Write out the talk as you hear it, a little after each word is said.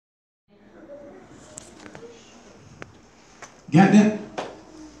Got that?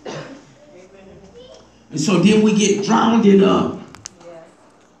 And so then we get drowned up.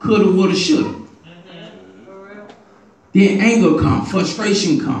 Coulda, woulda, shoulda. Then anger come,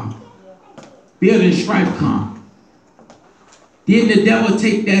 frustration come, building strife come. Then the devil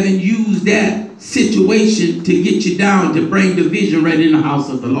take that and use that situation to get you down, to bring division right in the house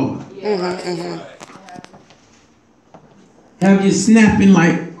of the Lord. Have you snapping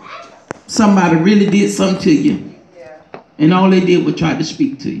like somebody really did something to you, and all they did was try to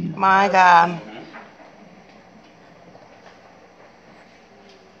speak to you. My God.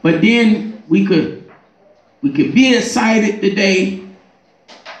 But then we could be excited today.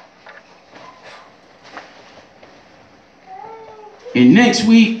 And next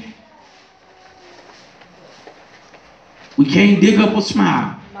week, we can't dig up a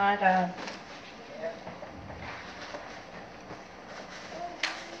smile. My God.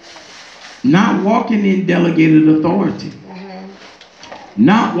 Not walking in delegated authority.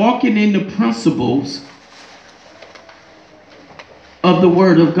 Not walking in the principles of the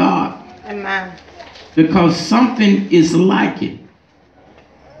Word of God. Amen. Because something is lacking.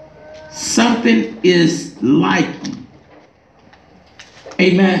 Something is lacking.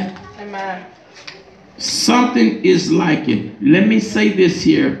 Amen. Amen. Something is lacking. Let me say this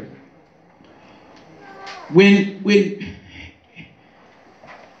here. When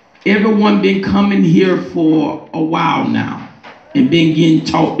everyone been coming here for a while now and been getting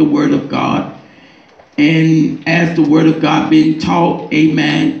taught the Word of God. And as the Word of God been taught,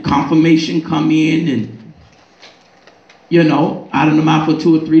 amen, confirmation come in, and you know, out of the mouth of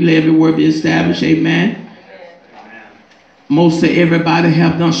 2 or 3 let every word be established, amen. Most of everybody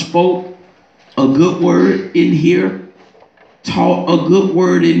have done spoke a good word in here, taught a good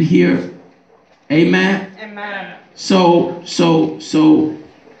word in here, amen. Amen. So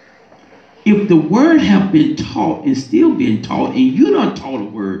if the word have been taught and still been taught, and you done taught a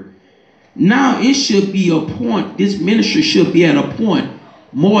word, now it should be a point, this ministry should be at a point,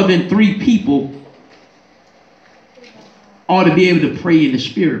 more than 3 people ought to be able to pray in the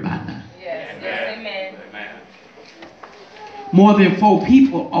Spirit by now. Yes. Yes. Amen. More than 4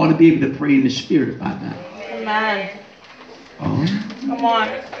 people ought to be able to pray in the Spirit by now. Amen. Oh. Come on.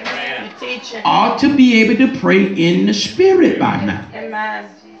 You're teaching. Ought to be able to pray in the Spirit by now. Amen.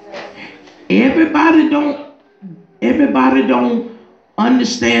 Everybody don't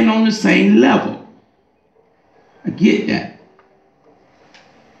understand on the same level. I get that.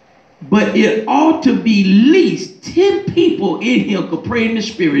 But it ought to be at least 10 people in here could pray in the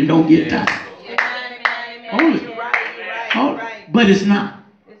Spirit and don't get tired. Amen. You're right. But it's not.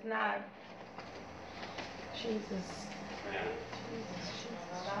 It's not. Jesus.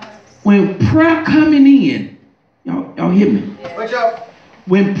 When prayer coming in, y'all hear me? Watch out.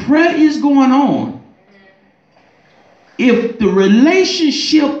 When prayer is going on, if the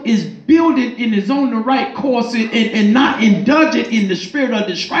relationship is building and is on the right course and not indulgent in the spirit of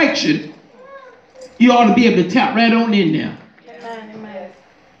distraction, you ought to be able to tap right on in there. Amen.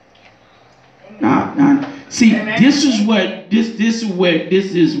 Now, see, this is where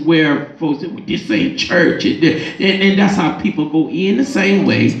folks say, well, this ain't church, and that's how people go in the same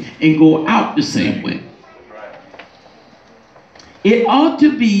way and go out the same way. It ought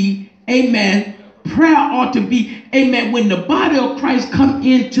to be, amen. Prayer ought to be, amen, when the body of Christ come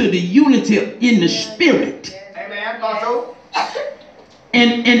into the unity in the Spirit. Amen. Also.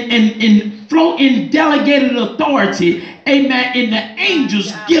 And flow in delegated authority, amen, and the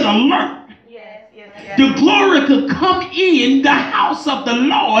angels get alert. The glory could come in the house of the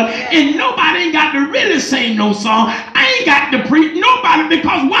Lord, and nobody ain't got to really sing no song. I ain't got to preach nobody,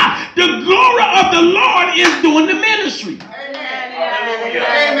 because why? The glory of the Lord is doing the ministry.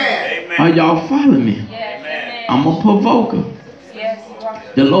 Amen. Are y'all following me? Yes. I'm a provoker. Yes.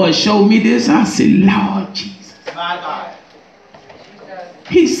 The Lord showed me this. I said, Lord Jesus. My God.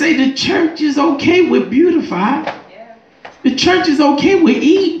 He said the church is okay with beautify. The church is okay with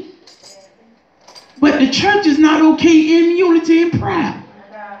eat. But the church is not okay in unity and prayer.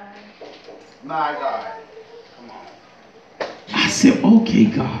 My God. Come on. I said, okay,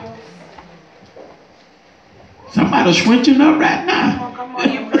 God. Somebody's switching up right now. Come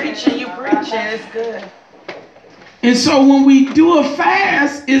on, you preaching. It's good. And so when we do a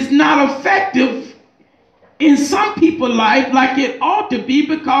fast, it's not effective in some people's life like it ought to be,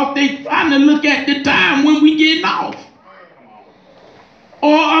 because they trying to look at the time when we getting off.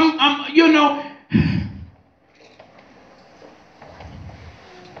 Or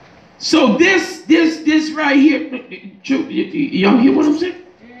So this right here, y'all hear what I'm saying?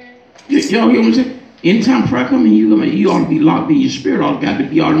 Y'all hear what I'm saying? Anytime prayer comes in, you ought to be locked in. Your spirit ought to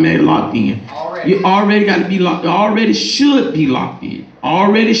be automatically locked in. Already. You already got to be locked. You already should be locked in.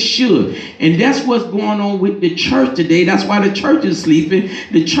 Already should. And that's what's going on with the church today. That's why the church is sleeping.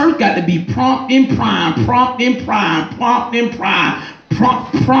 The church got to be prompt and prime, prompt and prime, prompt and prime,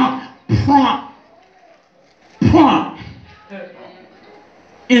 prompt.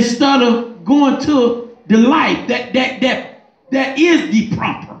 Instead of going to the life that is the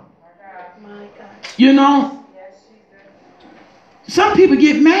proper. You know? Some people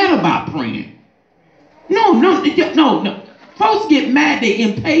get mad about praying. No. Folks get mad. They're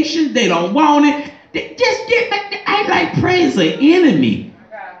impatient. They don't want it. They just get mad. They act like prayer's an enemy.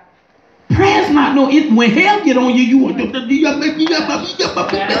 Prayer's not no. When hell get on you, you want to.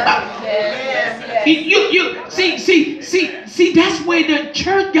 See. That's where the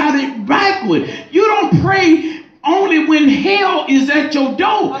church got it backward. You don't pray only when hell is at your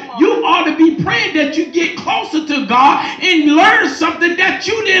door. You ought to be praying that you get closer to God and learn something that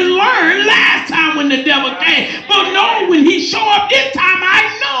you didn't learn last time when the devil came. But no, when he show up this time,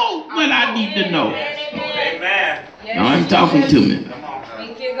 I know what I need to know. Amen. No, I'm talking to me.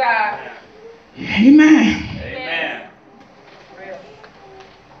 Thank you, God. Amen.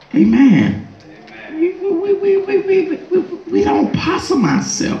 Amen. We don't possum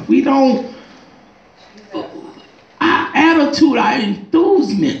ourselves. We don't. Our attitude, our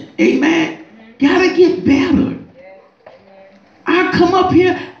enthusement, amen, gotta get better. I come up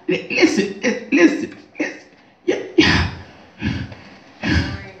here, listen. Yeah.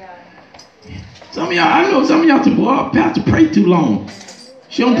 Some of y'all, I know some of y'all say, boy, Pastor pray too long.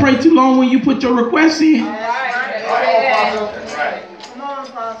 She don't pray too long when you put your requests in. Right. Come on,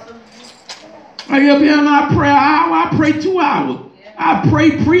 Pastor. I get up here and I pray an hour, I pray 2 hours. I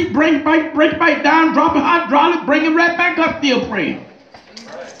pray, preach, bring it back down, drop it hydraulic, bring it right back up, still praying.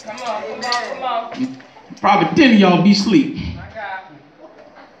 Come on. Probably 10 of y'all be asleep. My God.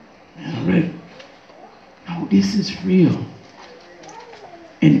 All right. No, this is real.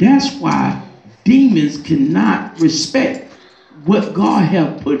 And that's why demons cannot respect what God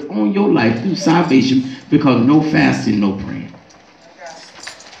has put on your life through salvation, because no fasting, no praying.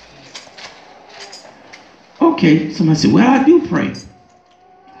 Okay, somebody said, well, I do pray.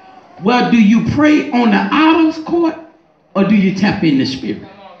 Well, do you pray on the outer court or do you tap in the spirit?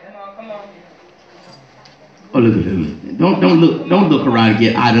 Come on. Oh, look. Don't look around and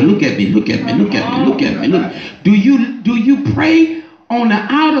get idle. Look at me. Do you pray on the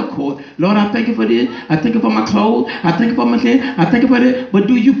outer court? Lord, I thank you for this. I thank you for my clothes. I thank you for my thing. I thank you for this. But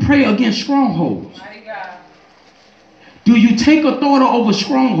do you pray against strongholds? Do you take authority over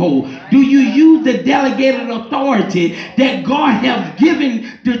stronghold? Do you use the delegated authority that God has given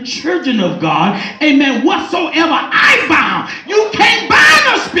the children of God? Amen. Whatsoever I bound, you can't bind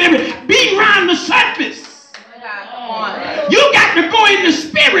the spirit. Be around the surface. You got to go in the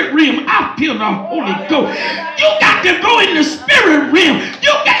spirit realm. I feel the Holy Ghost. You got to go in the spirit realm.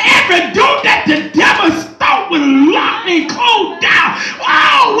 You got every door that the devil thought would lock and close down.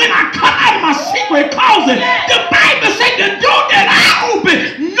 Oh, when I come out of my secret closet, the Bible said the door that I open,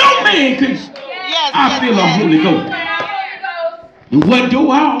 no man can. I feel the Holy Ghost. And what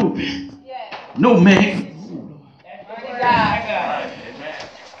door I open, no man can.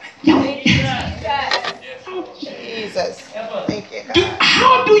 Yo, Jesus. Thank you.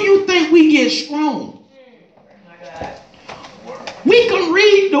 How do you think we get strong? We can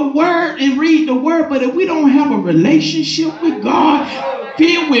read the word, but if we don't have a relationship with God,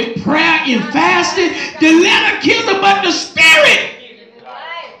 filled with prayer and fasting, the letter kills us, but the spirit.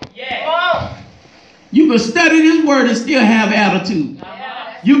 You can study this word and still have attitude.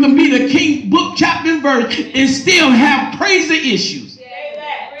 You can be the king, book, chapter, and verse, and still have crazy issues.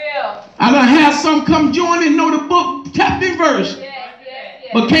 I done have some come join and know the book, chapter, and verse,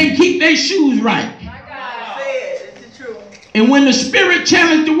 but can't keep their shoes right. And when the spirit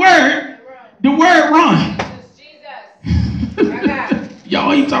challenged the word run.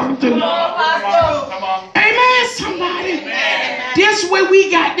 Y'all ain't talking to me. Amen, somebody. This way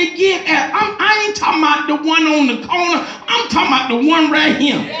we got to get at. I ain't talking about the one on the corner. I'm talking about the one right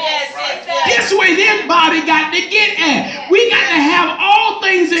here. This way this body got to get at. We got to have all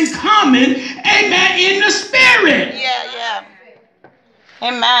things in common, amen, in the spirit.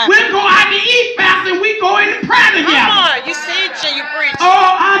 Amen. We go out to eat fast and we go in and pray together. Come on, you teach and you preach.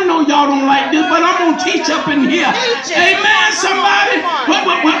 Oh, I know y'all don't like this, but I'm going to teach up in here. Amen, somebody.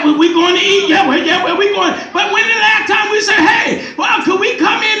 What we going to eat? Yeah, where we going? But when the last time we said, hey, well, could we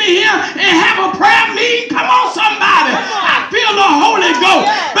come in here and have a prayer meeting? Come on, somebody. I feel the Holy Ghost.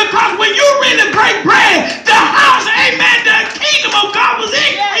 Because when you really break bread, the house, amen, the kingdom of God was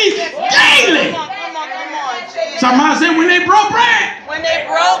increased daily. Somebody said when they broke bread, When they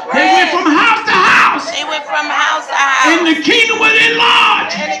broke bread, they went from house to from house to house. And the kingdom was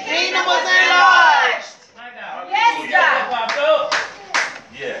enlarged. And the kingdom was enlarged. Yes, God.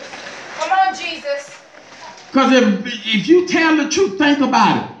 Yes. Come on, Jesus. Because if you tell the truth, think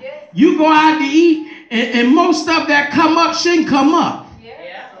about it. You go out to eat, and most stuff that come up shouldn't come up.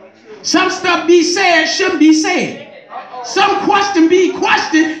 Some stuff be said shouldn't be said. Some question be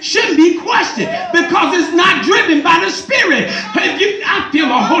questioned shouldn't be questioned because it's not driven by the Spirit. I feel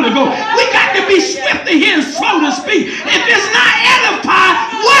the Holy Ghost. We got to be swift to hear and slow to speak. If it's not edified,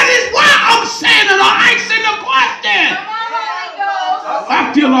 why I'm saying it? I'm asking the question.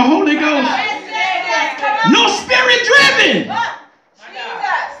 I feel the Holy Ghost. No spirit driven.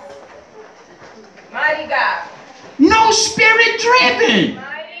 Jesus. Mighty God. No spirit driven.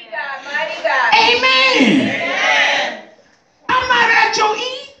 Mighty God. Mighty God. Amen. I'm not at your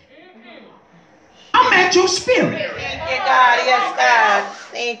eat. I'm at your spirit. Thank you, God. Yes, God.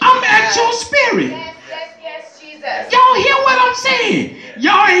 Thank you, I'm at your spirit. Yes, Jesus. Y'all hear what I'm saying?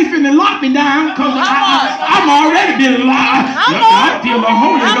 Y'all ain't finna lock me down because I'm already been locked. I feel the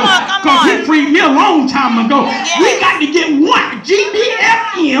Holy Ghost because he freed me a long time ago. We got to get one.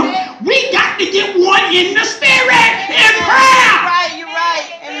 GBFM. We got to get one in the spirit in prayer. You're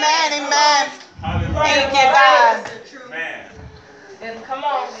right. Amen. Amen. Thank you, God. Come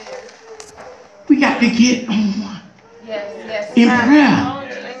on. We got to get on one Yes. in prayer.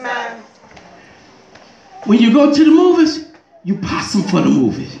 Amen. When you go to the movies, you possum for the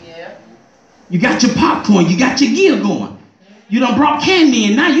movies. Yeah. You got your popcorn. You got your gear going. You done brought candy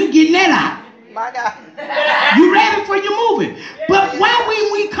in. Now you getting that out. My God. You ready for your movie. But while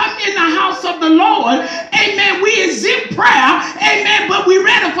we come in the house of the Lord, amen, we exempt prayer, amen, but we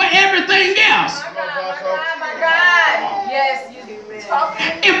ready for everything else. My God. Yes, you talking.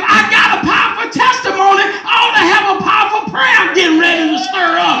 If I got a powerful testimony, I ought to have a powerful prayer I'm getting ready to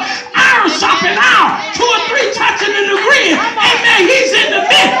stir up. Iron sharpen iron. 2 or 3 touching and agreeing. Amen. He's in the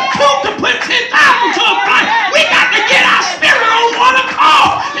midst. 2 to put 10,000 to a flight. We got to get our spirit on one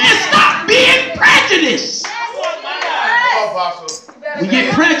accord and stop being prejudiced. We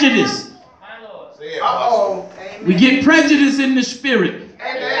get prejudiced. We get prejudice in the spirit.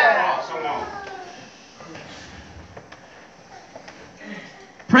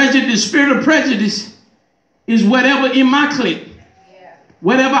 Prejudice, the spirit of prejudice is whatever in my clique,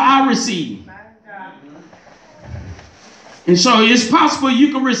 whatever I receive. And so it's possible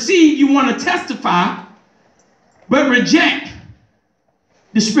you can receive, you want to testify, but reject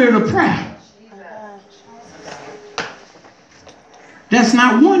the spirit of prayer. That's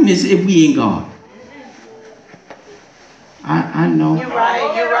not oneness if we in God. I know. You're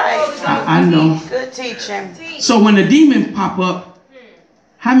right. I know. Good teaching. So when the demon pop up,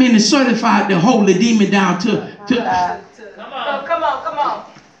 how many certified to hold the demon down to Come on.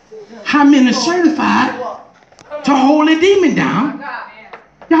 how many certified to hold the demon down?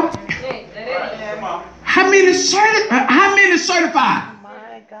 Y'all, how many certified?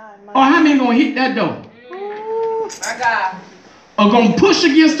 My God. Or how many gonna hit that door? My God. Or gonna push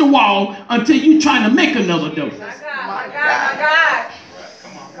against the wall until you trying to make another door? My God.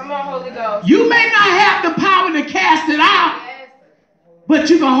 Come on, Holy Ghost. You may not have the power to cast it out, but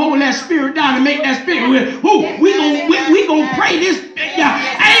you can hold that spirit down and make that spirit. We gonna pray this.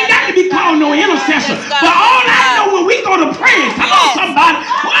 I ain't got to be called no intercessor, but all I know when we go to pray, come on, somebody.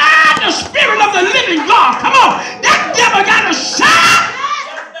 The spirit of the living God, come on. That devil got to shout.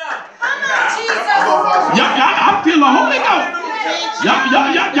 I feel the Holy Ghost.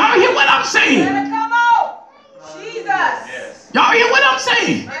 Y'all hear what I'm saying? Come on. Jesus. Y'all hear what I'm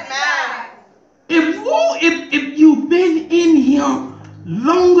saying? Amen. If you've been in here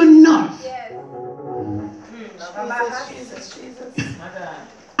long enough, Jesus.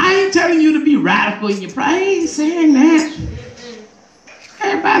 I ain't telling you to be radical in your prayer. I ain't saying that.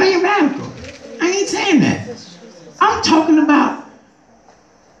 Everybody ain't radical. I ain't saying that. I'm talking about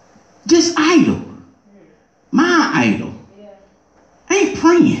just idle. My idol. Ain't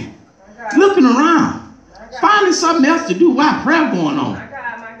praying. Looking around. Finding something else to do while prayer going on.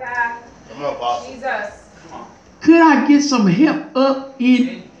 My God. Jesus. Could I get some help up in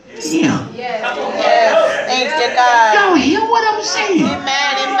here? Yes. Thank you, God. Y'all hear what I'm saying?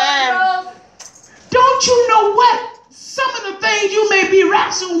 Amen. Don't you know what? Some of the things you may be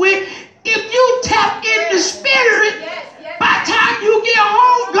wrestling with, if you tap in the spirit, by the time you get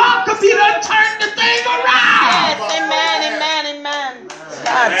home, God could be done turn the thing around. Yes, amen.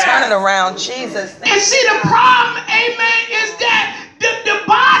 God, turn it around, Jesus. And see, the problem, amen, is that the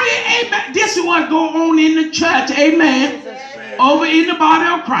body, amen, this is what goes on in the church, amen, over in the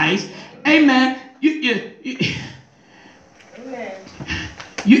body of Christ, amen.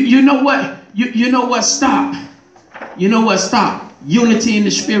 You know what? You know what? Stop. You know what? Stop. Unity in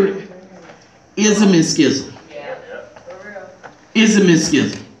the spirit. Ism and schism. Ism and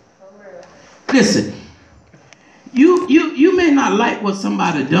schism. Listen. You may not like what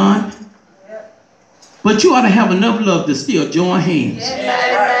somebody done, but you ought to have enough love to still join hands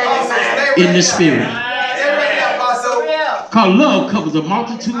in the spirit. Because love covers a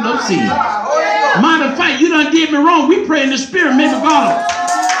multitude of sins. Matter of fact, you done did me wrong. We pray in the spirit, maybe God.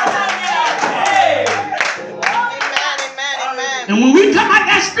 And when we come out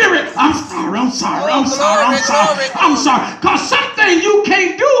that spirit, I'm sorry. Because something you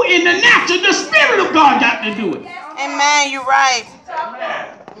can't do in the natural, the spirit of God got to do it. Amen, you're right.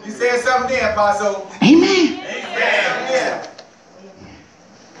 You said something there, Apostle. Amen. Yeah.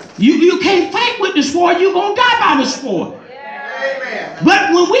 You can't fight with the sword, you're going to die by the sword. Amen.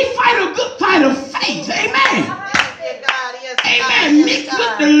 But when we fight a good fight of faith, amen. Amen. Mixed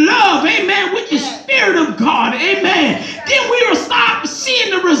with the love, amen, with the spirit of God, amen. Then we will start seeing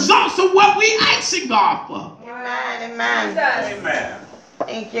the results of what we asking God for. Amen, amen.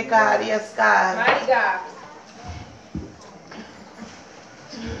 Thank you, God. Yes, God. Mighty God.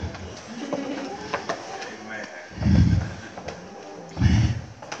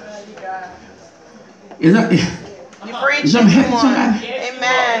 Is that, You preach. somebody?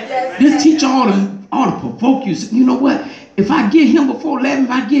 Amen. This teacher ought to provoke you. You know what? If I get him before 11,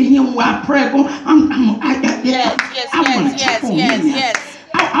 if I get him where I pray go, I want to tap on him.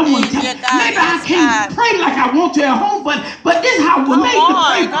 I want to tap. Maybe I can't pray like I want to at home, but this is how we're made to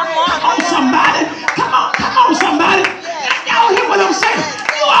pray. Come on, somebody. Come on, somebody. Y'all hear what I'm saying?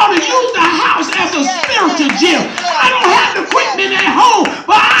 You ought to use the house as a spiritual gym. I don't have the equipment at home,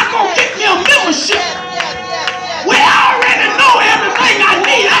 but I go get me a membership. We already know everything I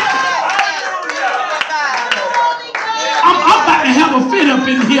need. I'm about to have a fit up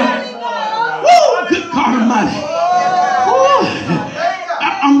in here. Woo! Good God Almighty. Woo!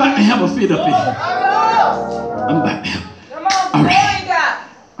 I'm about to have a fit up in here. I'm about to have. All right.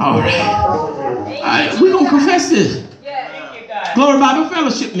 All right. We're going to confess this. Glory Bible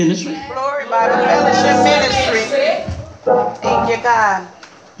Fellowship Ministry. Glory Bible Fellowship Ministry. Thank you, God.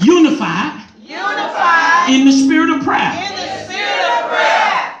 Unified. In the spirit of prayer. In the spirit of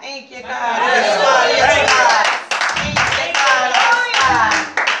prayer. Thank you, God. Yes, God. Yes, God.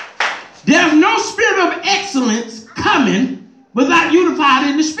 There's no spirit of excellence coming without unified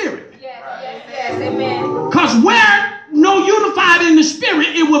in the spirit. Yes, amen. Because where no unified in the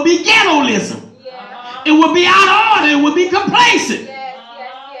spirit, it will be ghettoism. It will be out of order. It will be complacent.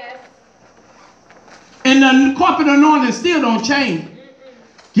 Yes. And the corporate anointing still don't change.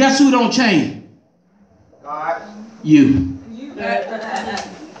 Guess who don't change? God. You.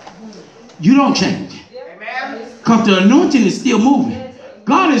 You don't change. Amen. Because the anointing is still moving.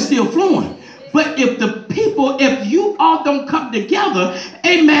 God is still flowing. But if you all don't come together,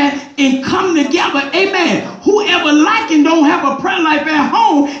 amen, and come together, amen, whoever like and don't have a prayer life at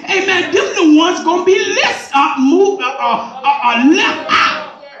home, amen, them the ones going to be left out.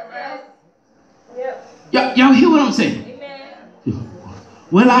 Y'all hear what I'm saying?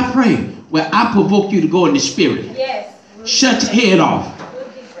 Well, I pray. Well, I provoke you to go in the spirit. Yes. Shut your head off.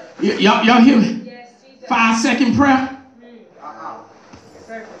 Y'all hear me? 5-second prayer.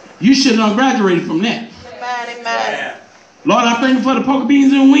 You should have graduated from that. Amen. Lord, I thank you for the poker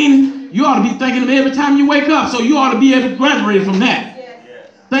beans and weenie. You ought to be thinking of it every time you wake up. So you ought to be able to graduate from that.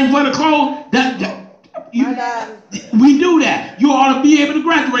 Thank you for the clothes. We do that. You ought to be able to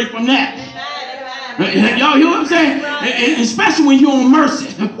graduate from that. Y'all hear what I'm saying? Especially when you're on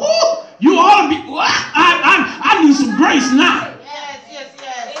mercy. You ought to be. I need some grace now.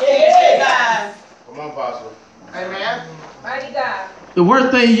 Yes. Come on, Apostle. Amen. Mighty God. The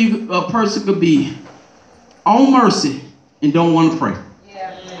worst thing a person could be on mercy and don't want to pray.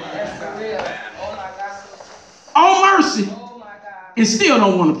 Yeah, that's for real. Oh my God. On mercy Oh my God. and still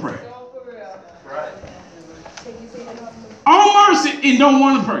don't want to pray. So for real. Right. On mercy and don't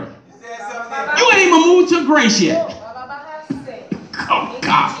want to pray. You said something. You ain't even moved to grace yet. Oh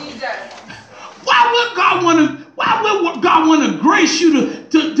God. Why would God want to grace you to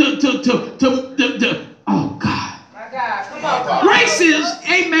oh God. My God. Come on. Grace is,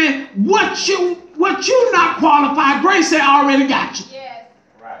 amen, what you not qualified, grace had already got you. Yes.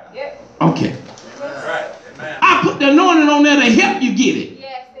 Right. Yep. Okay. Right. Amen. I put the anointing on there to help you get it.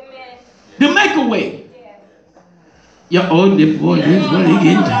 Yes, amen. To make a way. Yes. Yeah,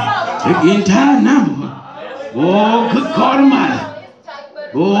 they're getting tired now, boy. Oh, good God Almighty.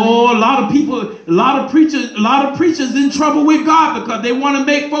 Oh, a lot of preachers in trouble with God because they want to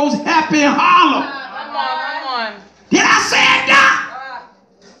make folks happy and holler. Come on. Did I say it, God?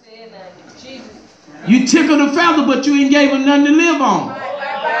 You tickled the feather, but you ain't gave him nothing to live on.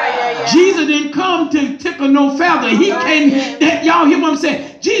 Jesus didn't come to tickle no feather. He came, y'all hear what I'm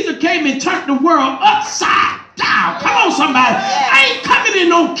saying? Jesus came and turned the world upside down. Come on, somebody. I ain't coming in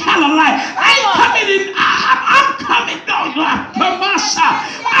no kind of life. I ain't coming in, I'm coming, no,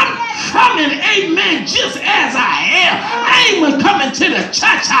 I'm coming, amen, just as I am. I ain't even coming to the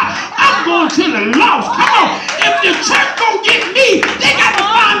church house. I'm going to the lost. Come on. If the church gonna get me, they got to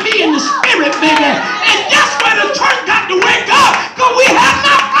find me in the spirit, baby. And that's where the church got to wake up, because we have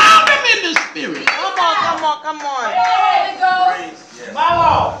not found him in the spirit. Come on. Holy Ghost.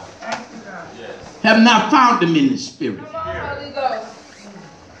 Follow. Have not found him in the spirit. Holy Ghost.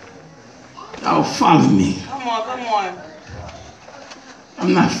 Y'all follow me. Come on.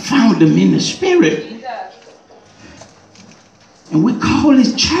 I'm not found him in the spirit. And we call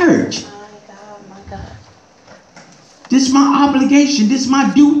it church. My God. This is my obligation. This is my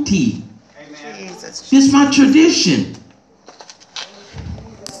duty. Amen. Jesus. This is my tradition.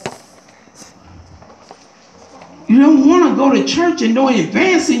 You don't want to go to church and don't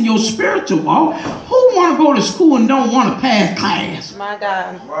advance in your spiritual walk. Who want to go to school and don't want to pass class? My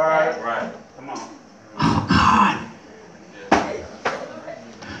God. Right. Come on. Oh, God.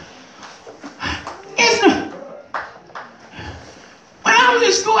 When I was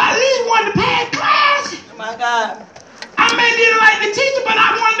in school, I at least wanted to pass class. My God. I may didn't like the teacher, but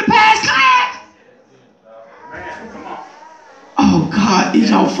I wanted to pass class. Man, come on. Oh, God, is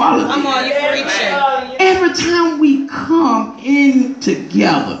y'all following me? Come on, you preaching. Every time we come in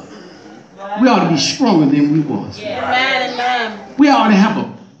together, we ought to be stronger than we was. Amen. We ought to have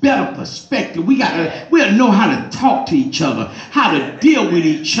a better perspective. We ought to know how to talk to each other, how to deal with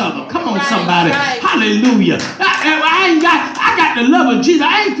each other. Come on, somebody. Hallelujah. I got the love of Jesus.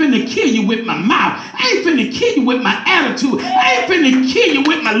 I ain't finna kill you with my mouth. I ain't finna kill you with my attitude. I ain't finna kill you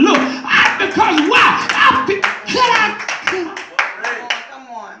with my look. Because why? Come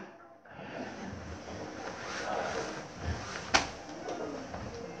on.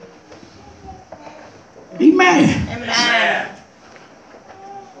 Amen. Amen.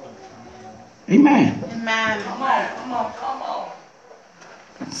 Amen. Amen. Come on.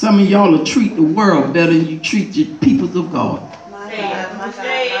 Some of y'all will treat the world better than you treat the people of God. My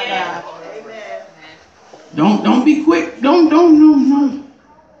God. Don't be quick. No.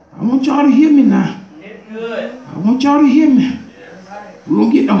 I want y'all to hear me now. I want y'all to hear me. We're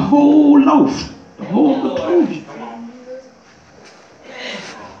going to get the whole loaf, the whole conclusion.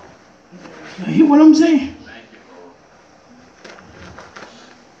 Now, hear what I'm saying?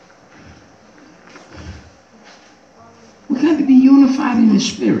 We got to be unified in the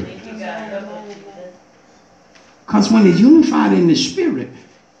spirit. Because when it's unified in the spirit,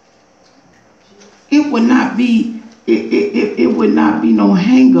 it would not be no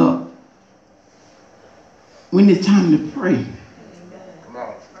hang up when it's time to pray.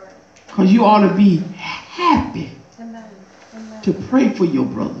 Because you ought to be happy to pray for your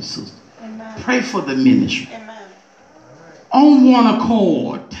brothers, sisters. Pray for the ministry. On one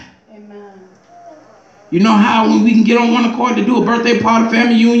accord. You know how when we can get on one accord to do a birthday party,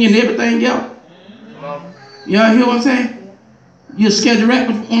 family union, everything else? Y'all hear what I'm saying? You schedule that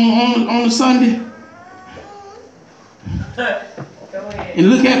on a Sunday? And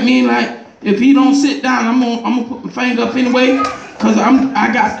look at me like, if he don't sit down, I'm gonna put my finger up anyway, because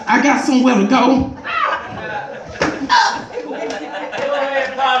I got somewhere to go.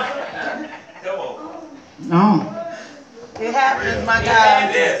 No. It happens, my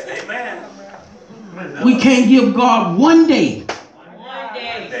God. Yes, amen. We can't give God one day.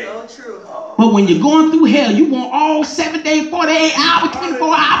 So true. But when you're going through hell, you want all 7 days, 48 hours,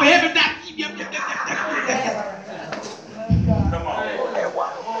 24 hours, every day. Come on.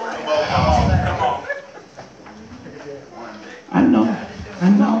 I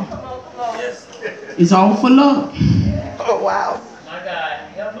know. It's all for love. Oh, wow.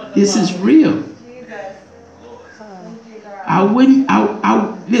 This is real.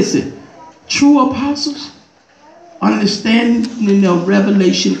 Listen, true apostles understand the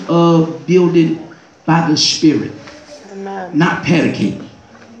revelation of building by the Spirit, not predicating.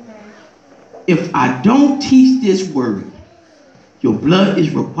 If I don't teach this word, your blood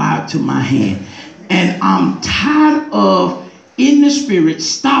is required to my hand. And I'm tired of in the spirit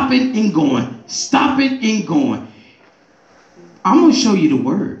stopping and going. I'm going to show you the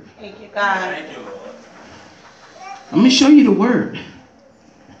word. Thank you, God. Thank you, Lord. I'm going to show you the word.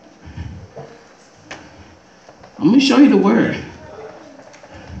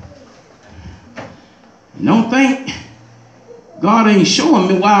 Don't think God ain't showing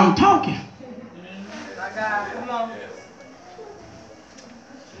me while I'm talking. My God, come on.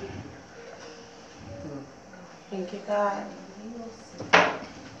 Thank you, God.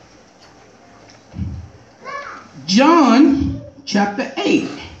 John chapter 8.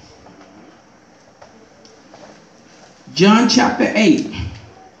 John chapter 8.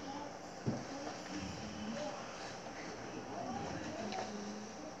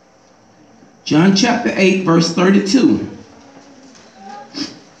 John chapter 8, verse 32.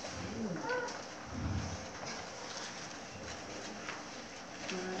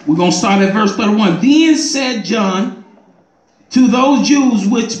 We're going to start at verse 31. Then said John to those Jews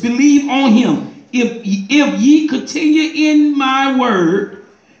which believe on him, if ye continue in my word,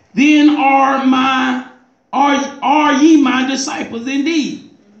 then are ye my disciples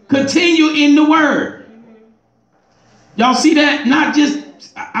indeed. Continue in the word. Y'all see that? Not just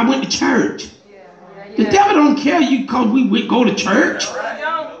I went to church. The devil don't care you because we go to church.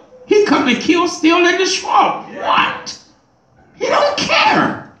 He come to kill, steal, and destroy. What? He don't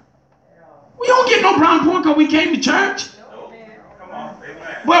care. We don't get no brown point because we came to church.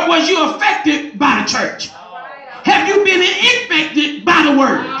 But was you affected by the church? Have you been infected by the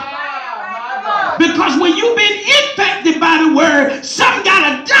word? Because when you've been infected by the word, something got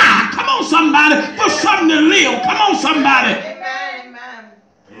to die. Come on, somebody, for something to live. Come on, somebody. Amen.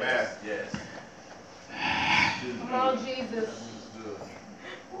 Yes. Yes. Come on, Jesus.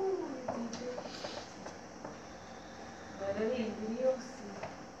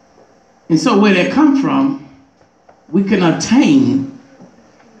 And so where that come from, we can attain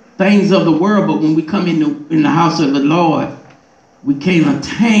things of the world, but when we come in the house of the Lord, we can't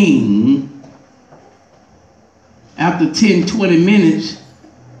attain. After 10, 20 minutes,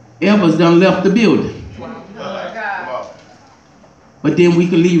 Eva's done left the building. But then we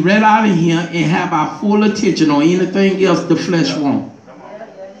can leave right out of here and have our full attention on anything else the flesh wants.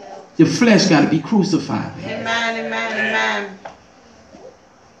 The flesh got to be crucified. Amen.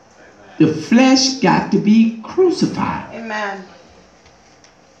 The flesh got to be crucified. Amen.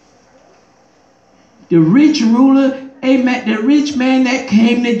 The rich ruler, amen, the rich man that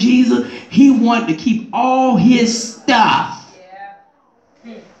came to Jesus, he wanted to keep all his stuff.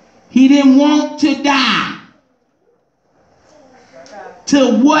 He didn't want to die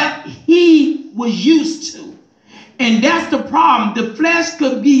to what he was used to. And that's the problem. The flesh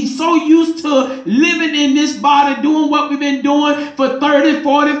could be so used to living in this body, doing what we've been doing for 30,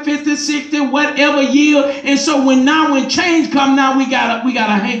 40, 50, 60, whatever year. And so when change comes, now we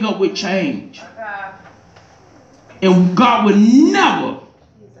gotta hang up with change. And God would never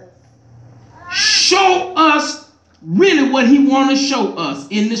show us really what he wants to show us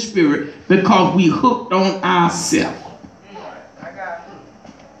in the spirit because we hooked on ourselves.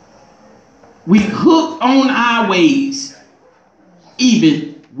 We hooked on our ways,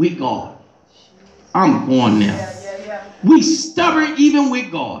 even with God. I'm going now. We stubborn even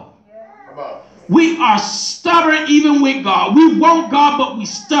with God. We are stubborn even with God. We want God, but we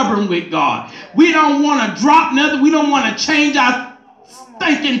stubborn with God. We don't want to drop nothing. We don't want to change our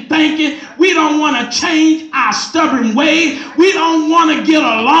thinking. We don't want to change our stubborn ways. We don't want to get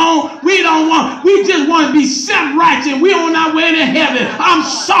along. We just want to be self-righteous. We're on our way to heaven. I'm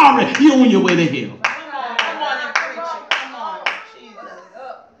sorry. You're on your way to hell. Come on and preach it. Come on.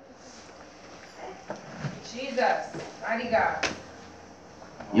 Jesus. Mighty God.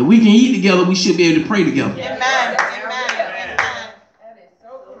 If we can eat together, we should be able to pray together. Amen. That is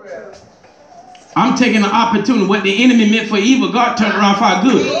so true. I'm taking the opportunity. What the enemy meant for evil, God turned around for our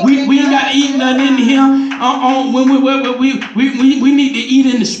good. We ain't got to eat nothing in here. We need to eat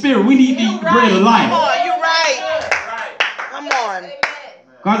in the spirit. We need to eat bread of life. Come on, you're right. Come on.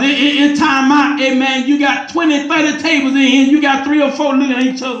 Because in time out, amen, you got 20, 30 tables in here. You got 3 or 4 looking at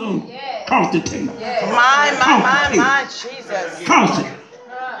each other across the table. My, Jesus. Cross it.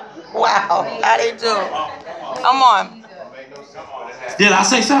 Wow, how they do. Come on. Did I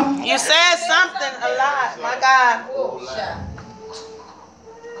say something? You said something a lot, my God.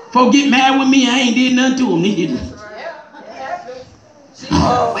 Folks get mad with me. I ain't did nothing to them. They didn't.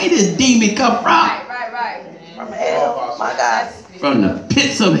 Where did this demon come from? Right. From hell, my God. From the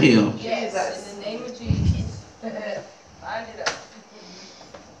pits of hell. Jesus. In the name of Jesus. Bind it up.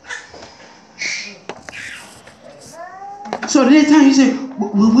 So that time you say,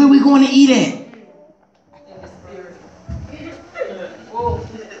 well, where are we going to eat at? In the spirit. Whoa.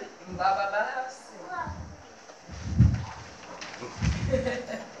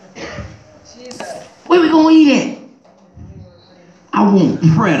 Jesus. Where are we going to eat at? I want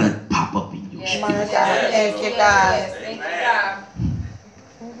prayer to pop up in your spirit. My God. Thank you, God. Thank you, God.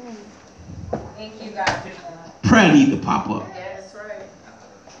 Thank you, God. Prayer need to pop up. That's right.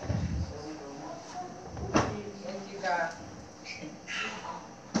 Thank you, God.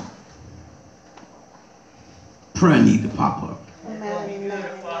 Prayer need to pop up. Amen.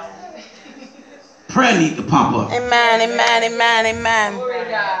 Prayer need to pop up. Amen. Amen. Amen. Amen. Glory to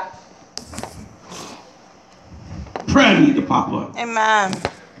God. Prayer need to pop up. Amen.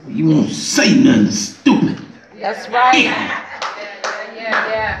 You won't say nothing stupid. That's right.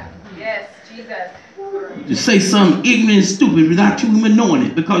 Yeah. Yes, Jesus. To say something ignorant and stupid without you even knowing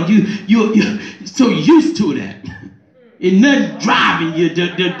it, because you're so used to that. It's nothing driving you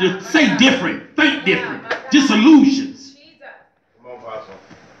to say different, think different, disillusions. Come on, Pastor.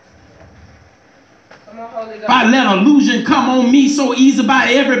 Come on, Holy Ghost. If I let illusion come on me so easy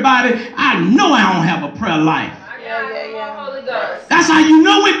by everybody, I know I don't have a prayer life. Come on, Holy Ghost. That's how you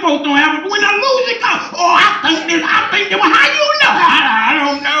know when folks don't have it. When illusion comes, oh, I think this, I think that. Well, how you know? I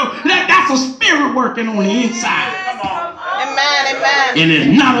don't know. That's a spirit working on the inside. Amen. Amen. And it's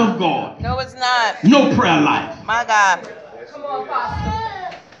not of God. No, it's not. No prayer life. My God. Come on,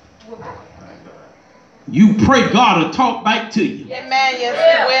 Pastor. You pray God will talk back to you. Amen. Yes,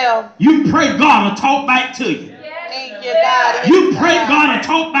 He will. You pray God will talk back to you. Thank you, God. You pray God will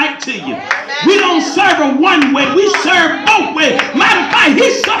talk back to you. We don't serve a one way. We serve both ways. Matter of fact,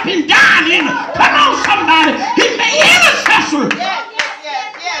 He's up and down in it. Come on, somebody. He's the intercessor. Yes.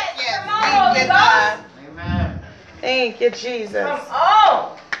 Thank you, God. Amen. Thank you, Jesus. Come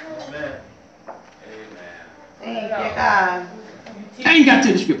on. Amen. Thank you, God. I ain't got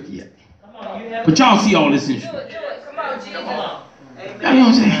to the scripture yet. But y'all see all this in Do scripture. it. Come on, Jesus. You know what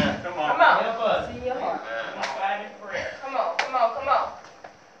I'm saying? Come Come on. on. See your heart. Come on.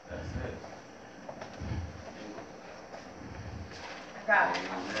 God.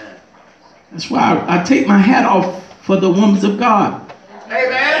 That's why I take my hat off for the women of God.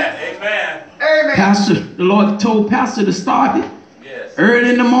 Amen. Amen. Pastor, the Lord told Pastor to start it Yes. early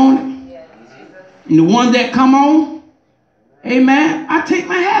in the morning. Yes, And the one that come on, amen, I take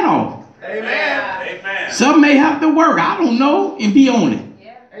my hat off. Amen. Amen. Some may have to work, I don't know, and be on it.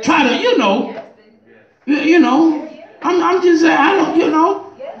 Yeah. Try to, I'm just saying, I don't,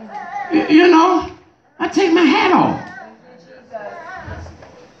 I take my hat off.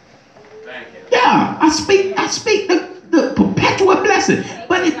 Thank you. Yeah, I speak the perpetual blessing.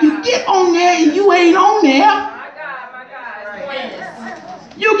 But if you get on there and you ain't on there, My God.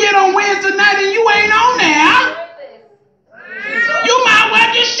 you get on Wednesday night and you ain't on there, you might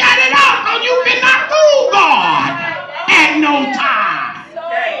well just shut it off, because you cannot fool God at no time. So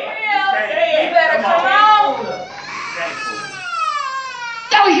real. You better come on.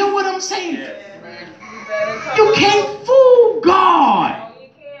 Y'all hear what I'm saying? Yes. You better come You on. can't fool God. No, you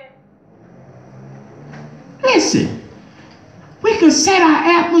can't. Listen, we can set our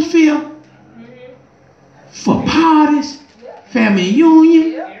atmosphere for parties, family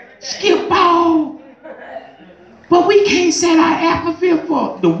union, skip ball, but we can't set our atmosphere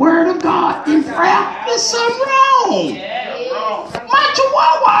for the word of God in prayer. There's something wrong. My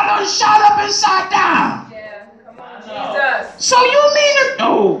chihuahua done shot up and sat down. Yeah. Come on, Jesus. So you mean it?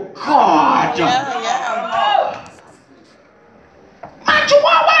 Oh God. Yeah. My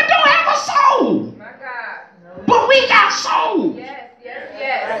chihuahua don't have a soul, My God. but we got soul. Yes.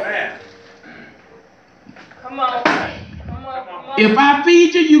 Amen. Come on. If I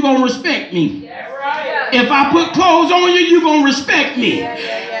feed you, you're going to respect me. That's right. If I put clothes on you, you're going to respect me.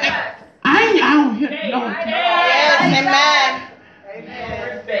 Yeah. I don't hear no. Yes. Amen.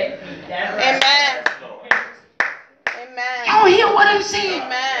 Y'all hear what I'm saying?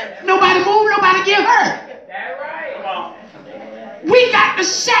 Amen. Nobody move, nobody get hurt. Come on. We got to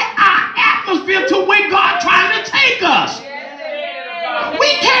set our atmosphere to where God trying to take us. We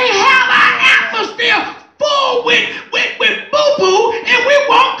can't have our atmosphere full with boo-boo and we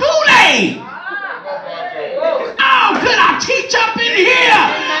want Kool-Aid. Oh, could I teach up in here?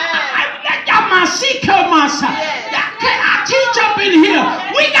 Can I teach up in here?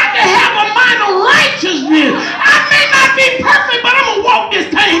 We got to have a mind of righteousness. I may not be perfect, but I'm going to walk this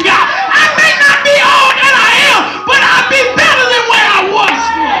thing out. I may not be all that I am, but I'll be better than where I was.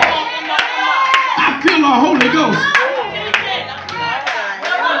 I feel the Holy Ghost.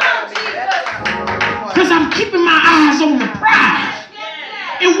 Because I'm keeping my eyes on the prize.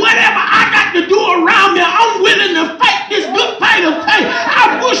 And whatever I got to do around me, I'm willing to fight this good fight of faith.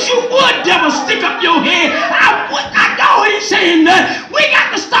 I wish you would, devil, stick up your head. Y'all ain't saying that. We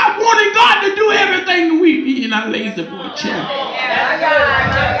got to stop wanting God to do everything we be in our lazy boy chair. My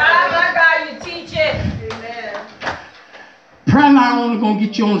God, you teach it. Amen. Prayer line only going to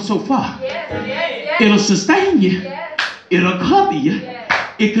get you on so far. Yes. It'll sustain you. Yes. It'll cover you. Yes.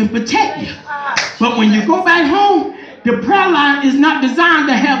 It can protect you. But when you go back home, the prayer line is not designed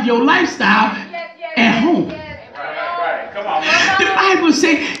to have your lifestyle at home. Right. Come on. The Bible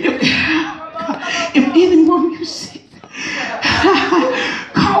says, if anyone you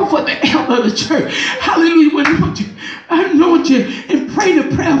church. Hallelujah. When I anoint you and pray the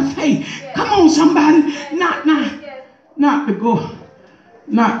prayer of faith. Come on, somebody. Not to go,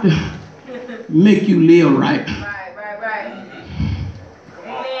 not to make you live right. Right.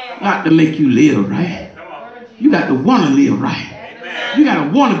 Not to make you live right. You got to want to live right. You got to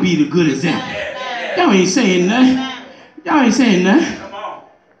want to be the good example. Y'all ain't saying nothing. Y'all ain't saying nothing.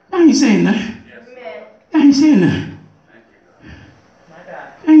 Y'all ain't saying nothing. Y'all ain't saying nothing.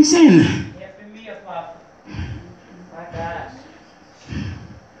 Y'all ain't saying nothing.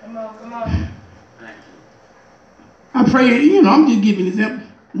 Come on. I pray, I'm just giving an example.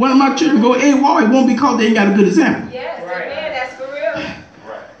 One of my children go AWOL, it won't be because they ain't got a good example. Yes, amen. That's for real.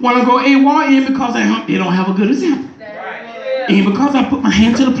 When I go AWOL, it ain't because they don't have a good example. It ain't because I put my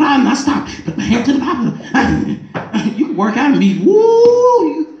hand to the plow and I stop. Put my hand to the plow. You can work out and be,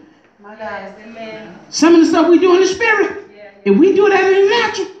 woo. My God, amen. Some of the stuff we do in the spirit, if we do that in the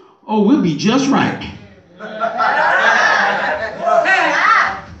natural, we'll be just right.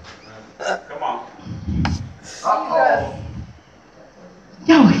 Come on.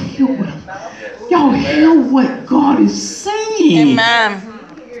 Y'all hear what God is saying. Amen.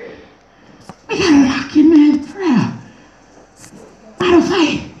 We gotta lock him in prayer. Matter of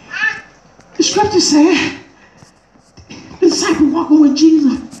fact, the scripture said the disciple walking with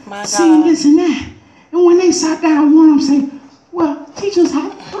Jesus, saying this and that. And when they sat down, one of them said, well, teach us how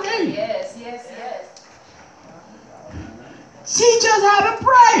to pray. Yes. Teach us how to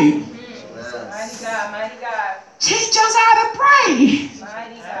pray. Mighty God. Teach us how to pray.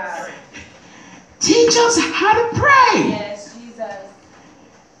 Mighty God. Teach us how to pray. Yes, Jesus.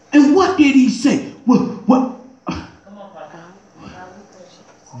 And what did he say? What?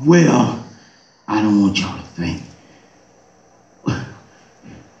 Well, I don't want y'all to think.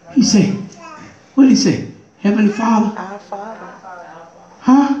 He said, what did he say? Heavenly Father? Our Father.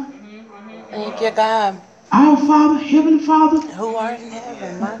 Huh? Thank you, God. Our Father, Heavenly Father. Who art in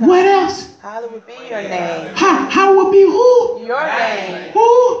heaven, my God. What else? Hallowed be your name. How will be who? Your name.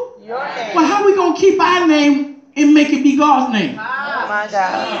 Who? Your name. Well, how we going to keep our name and make it be God's name? My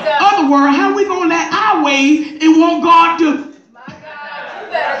God. Other word, how we going to let our way and want God to? My God, you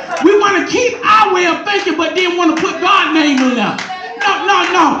better come. We want to keep our way of thinking, but then want to put God's name in there.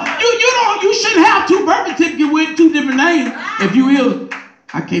 No. You shouldn't have two birth certificates with two different names. If you will,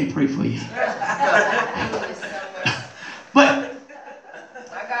 I can't pray for you. But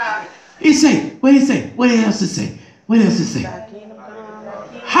he say, what did he say? What else to say? What else to say?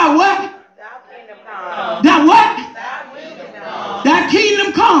 How what? That what? That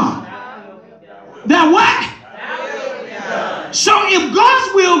kingdom come. That what? So if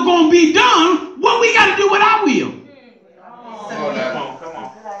God's will gonna be done, what we got to do with our will? Come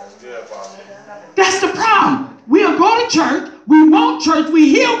on. That's the problem. We'll go to church, we want church, we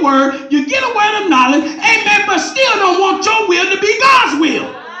hear word, you get a word of knowledge, amen, but still don't want your will to be God's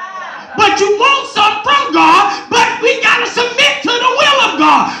will. But you want something from God, but we got to submit to the will of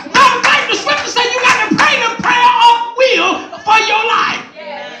God. Matter of fact, the scripture says you got to pray the prayer of will for your life.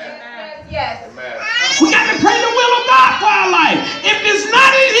 Yes. We got to pray the will of God for our life. If it's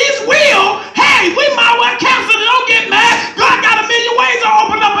not in his will, hey, we might well cancel it. Don't get mad. God got a million ways to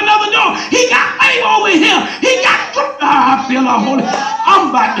open up another door. He got favor over here. He got, I feel the Holy. I'm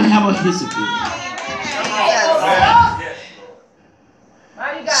about to have a hissy fit.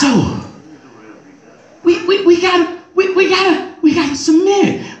 So we gotta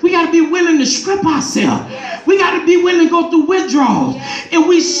submit. We gotta be willing to strip ourselves. We gotta be willing to go through withdrawals. And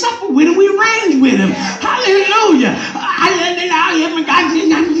we suffer with him, we reign with him. Hallelujah.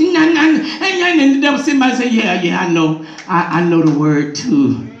 And the devil sit by and say, yeah, I know. I know the word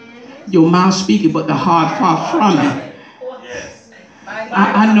too. Your mouth speaking, but the heart far from it.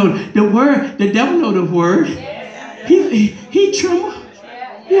 I know the word. The devil know the word. He tremble.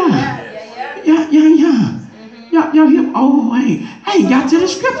 Yeah. Y'all hear? Oh, I ain't got to the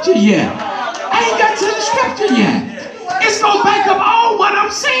scripture yet. It's gonna back up all what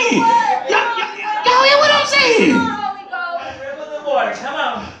I'm saying. Y'all hear what I'm saying? Come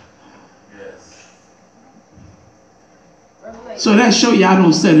on. So that show you I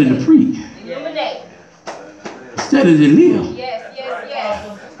don't study to preach. Illuminate. Study to live. Yes.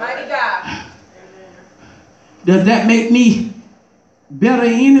 Mighty God. Does that make me better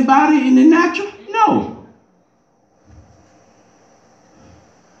than anybody in the natural? No.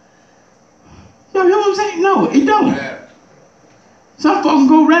 Y'all hear what I'm saying? No, it don't. Some folks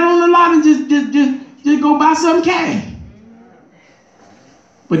go right on the lot and just go buy some cash.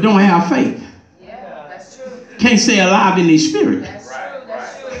 But don't have faith. Yeah, that's true. Can't stay alive in their spirit. That's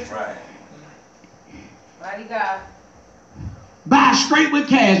true. Mighty God. Buy straight with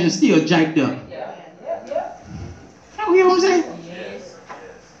cash and still jacked up. You know what I'm saying?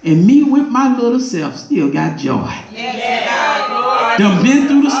 And me with my little self still got joy. Done been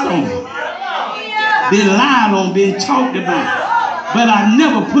through the storm. Been lied on, been talked about. But I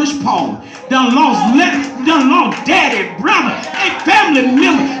never pushed Paul. Done lost daddy, brother, and family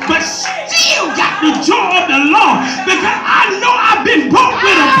member. But still got the joy of the Lord. Because I know I've been bought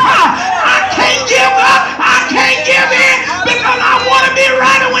with a power. I can't give up. I can't give in. Because I want to be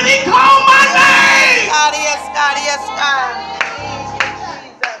ready when he called my name. God, yes, God, yes, God.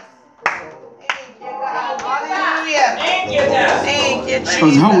 Thank you, Jesus. Thank you, Jesus.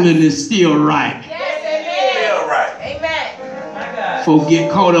 Because holiness is still right. Still right. Amen. Folk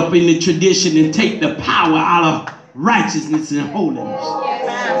get caught up in the tradition and take the power out of righteousness and holiness.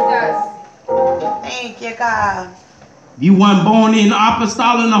 Thank you, God. You weren't born in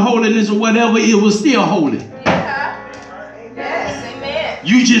apostolic or holiness or whatever, it was still holy. Yes, amen.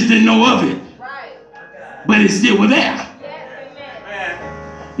 You just didn't know of it. Right. But it still was there. Yes, amen.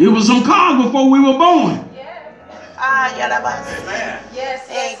 It was some cars before we were born. Amen. Yes,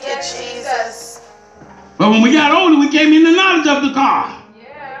 Thank you, Jesus. But when we got older, we came in the knowledge of the car.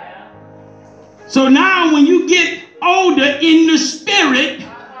 Yeah. So now when you get older in the spirit,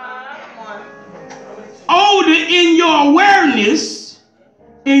 older in your awareness,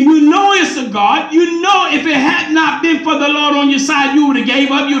 and you know it's a God, you know if it had not been for the Lord on your side, you would have gave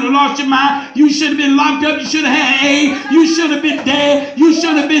up, you would have lost your mind, you should have been locked up, you should have had AIDS, you should have been dead, you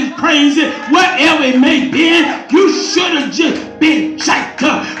should have been crazy, whatever it may be, you should have just been shacked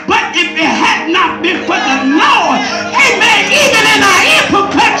up. But if it had not been for the Lord, amen, even in our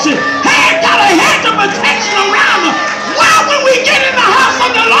imperfection, had got a hedge of protection around us. Why when we get in the house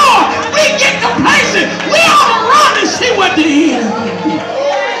of the Lord, we get complacent, we ought to run and see what the end is.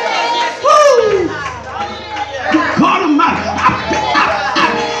 God Almighty,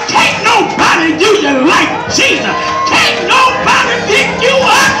 can't nobody do you like Jesus. Can't nobody pick you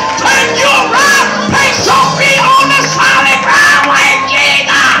up, turn you around, place your feet on the solid ground like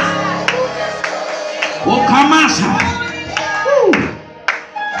Jesus. Oh, come on, son.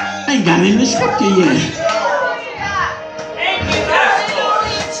 Ain't got in the scripture yet.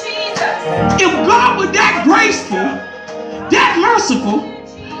 If God was that graceful, that merciful,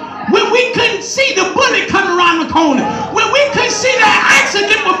 when we couldn't see the bullet coming around the corner, when we couldn't see that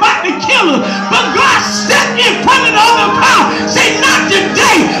accident was about to kill us, but God stepped in front of the other car, said, not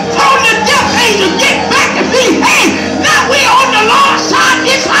today, told the death angel, get back and behave. Now we on the Lord's side,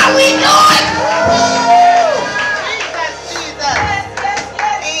 this how we do it. Jesus.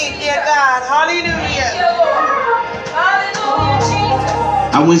 Thank you, God. Hallelujah. Hallelujah, Jesus.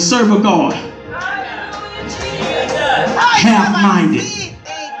 I would serve a God, Hallelujah, Jesus. half-minded,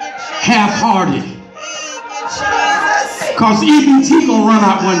 half-hearted. Because EBT gonna run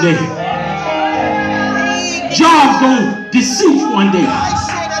out one day. Jobs gonna decease one day.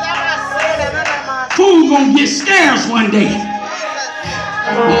 Food gonna get scarce one day.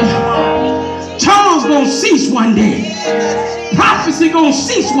 Tongues gonna cease one day. Prophecy gonna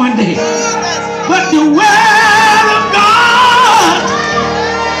cease one day. But the word of God,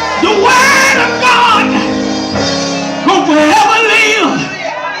 the word of God, gonna forever live.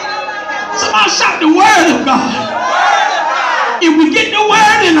 Somebody shout the word of God. If we get the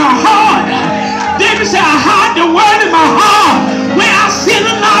word in our heart, David said, I hide the word in my heart where I sin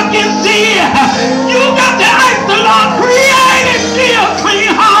and not against thee. You got to ask the Lord, create in me a clean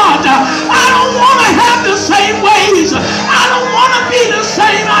heart. I don't want to have the same ways. I don't want to be the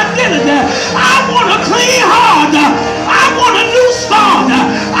same identity. I want a clean heart. I want a new start.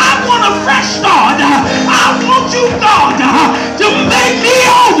 I want a fresh start. I want you, God, to make me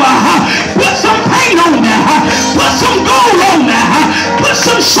over. Put some paint on me. Put some gold on me. Put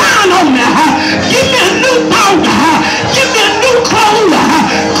some shine on me. Give me a new thought. Give me a new clothes.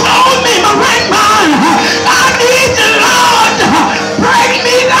 Clothe me in my right mind. I need the Lord. Break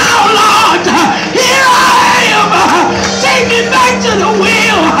me down, Lord. Here I am. Take me back to the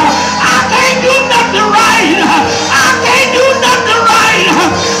wheel. I can't do nothing right. I can't do nothing right.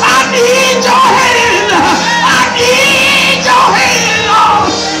 I need your hand. I need your hand, Lord.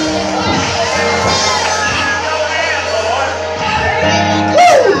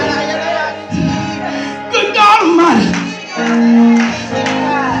 Good God Almighty.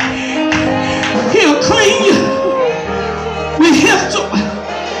 He'll clean you with hyssop.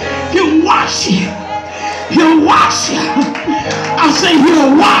 He'll wash you. He'll wash you. I say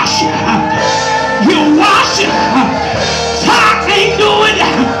he'll wash you. He'll wash you. Ty can't do it.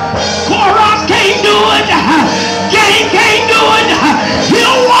 Koros can't do it. Gang can't do it.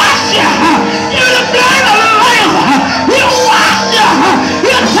 He'll wash you. You're the blood of the Lamb. He'll wash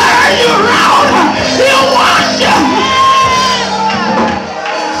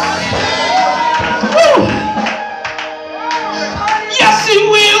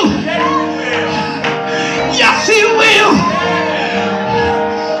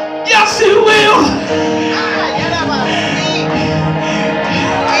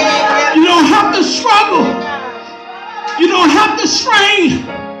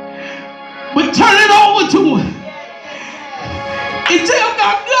to him and tell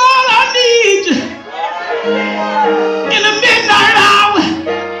God, God, I need you. In the midnight hour,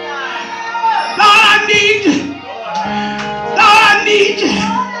 Lord, I need you. Lord, I need you.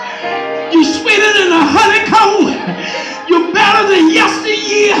 You're sweeter than a honeycomb. You're better than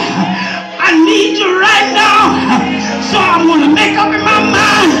yesteryear. I need you right now. So I'm going to make up in my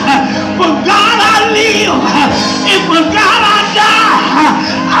mind. For God I live. And for God I die.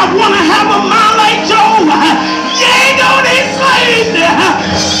 I want to have a mind like Job. Yeah, though they slay me.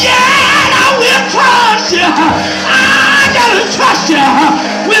 Yeah, I will trust you. I got to trust you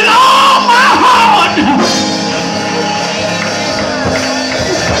with all my heart.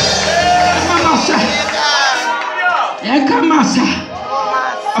 Come outside. Yeah, come outside.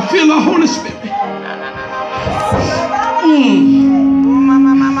 I feel the Holy Spirit.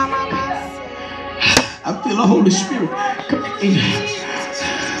 I feel the Holy Spirit. Come in.